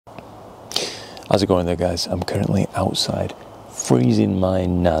How's it going there, guys? I'm currently outside freezing my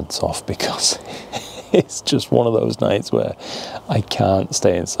nads off because it's just one of those nights where I can't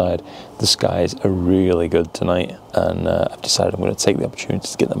stay inside. The skies are really good tonight, and I've decided I'm going to take the opportunity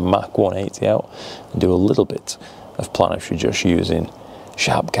to get the Mach 180 out and do a little bit of planetary just using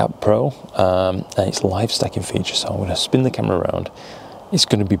SharpCap Pro and its live stacking feature. So I'm going to spin the camera around. It's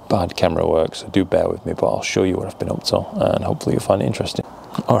going to be bad camera work, so do bear with me, but I'll show you what I've been up to and hopefully you'll find it interesting.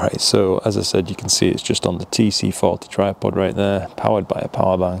 Alright, so as I said, you can see it's just on the TC40 tripod right there, powered by a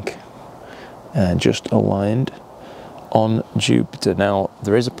power bank and just aligned on Jupiter. Now,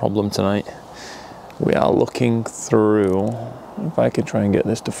 there is a problem tonight. We are looking through, if I could try and get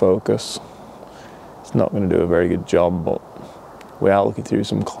this to focus, it's not going to do a very good job, but we are looking through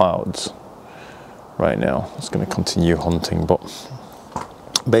some clouds right now. It's going to continue hunting, but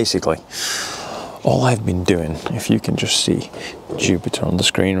basically, all I've been doing, if you can just see Jupiter on the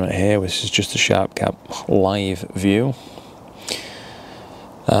screen right here, which is just a SharpCap live view.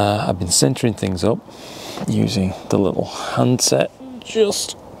 I've been centering things up using the little handset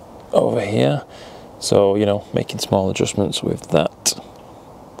just over here. So, you know, making small adjustments with that.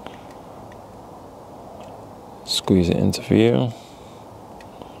 Squeeze it into view.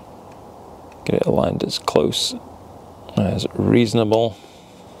 Get it aligned as close as reasonable.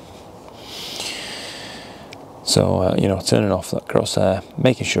 So, you know, turning off that crosshair,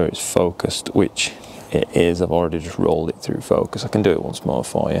 making sure it's focused, which it is. I've already just rolled it through focus. I can do it once more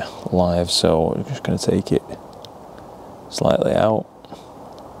for you live. So I'm just going to take it slightly out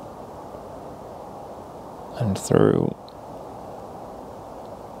and through,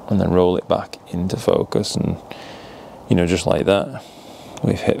 and then roll it back into focus, and you know, just like that,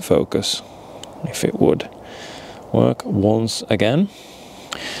 we've hit focus. If it would work once again.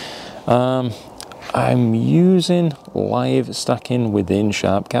 I'm using live stacking within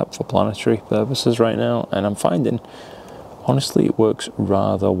SharpCap for planetary purposes right now, and I'm finding, honestly, it works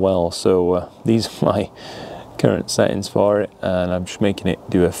rather well. So these are my current settings for it, and I'm just making it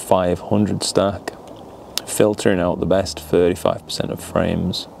do a 500 stack, filtering out the best 35% of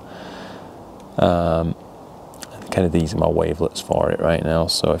frames. Kind of these are my wavelets for it right now,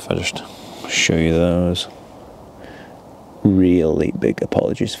 so if I just show you those. Really big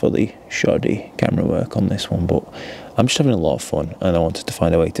apologies for the shoddy camera work on this one, but I'm just having a lot of fun and I wanted to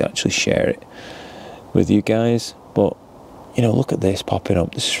find a way to actually share it with you guys. But you know, look at this popping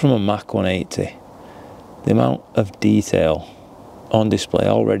up. This is from a Mach 180. The amount of detail on display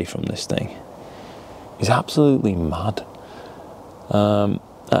already from this thing is absolutely mad.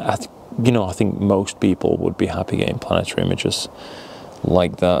 You know, I think most people would be happy getting planetary images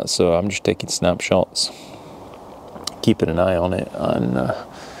like that, so I'm just taking snapshots, keeping an eye on it, and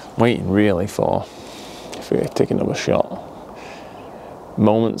waiting really for, if we take another shot,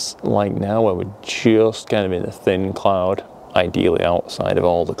 moments like now where we're just kind of in a thin cloud, ideally outside of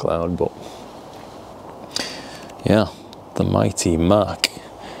all the cloud. But yeah, the mighty Mach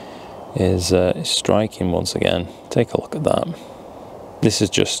is striking once again. Take a look at that. This is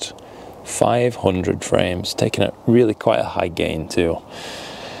just 500 frames, taking it really quite a high gain too.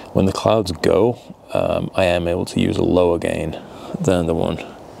 When the clouds go, I am able to use a lower gain than the one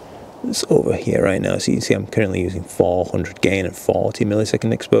that's over here right now. So you can see I'm currently using 400 gain and 40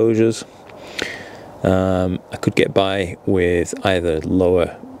 millisecond exposures. I could get by with either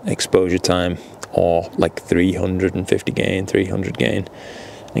lower exposure time or like 350 gain, 300 gain,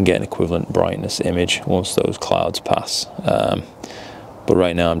 and get an equivalent brightness image once those clouds pass. But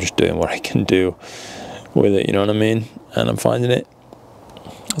right now I'm just doing what I can do with it, you know what I mean? And I'm finding it,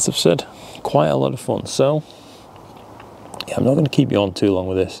 as I've said, quite a lot of fun. So yeah, I'm not going to keep you on too long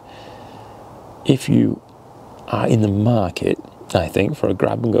with this. If you are in the market, I think, for a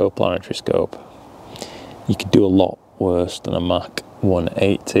grab and go planetary scope, you could do a lot worse than a Mach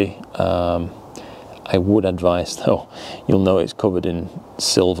 180. I would advise, though, you'll know it's covered in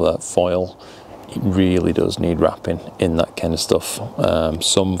silver foil. It really does need wrapping in that kind of stuff.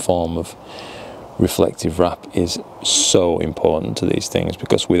 Some form of reflective wrap is so important to these things,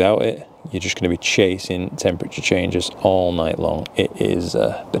 because without it, you're just going to be chasing temperature changes all night long. It is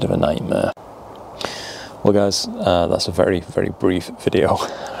a bit of a nightmare. Well guys, that's a very, very brief video,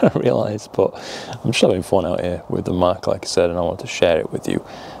 I realise, but I'm just having fun out here with the Mach, like I said, and I want to share it with you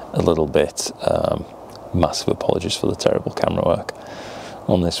a little bit. Massive apologies for the terrible camera work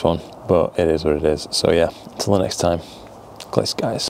on this one, but it is what it is. So yeah, until the next time, bless guys.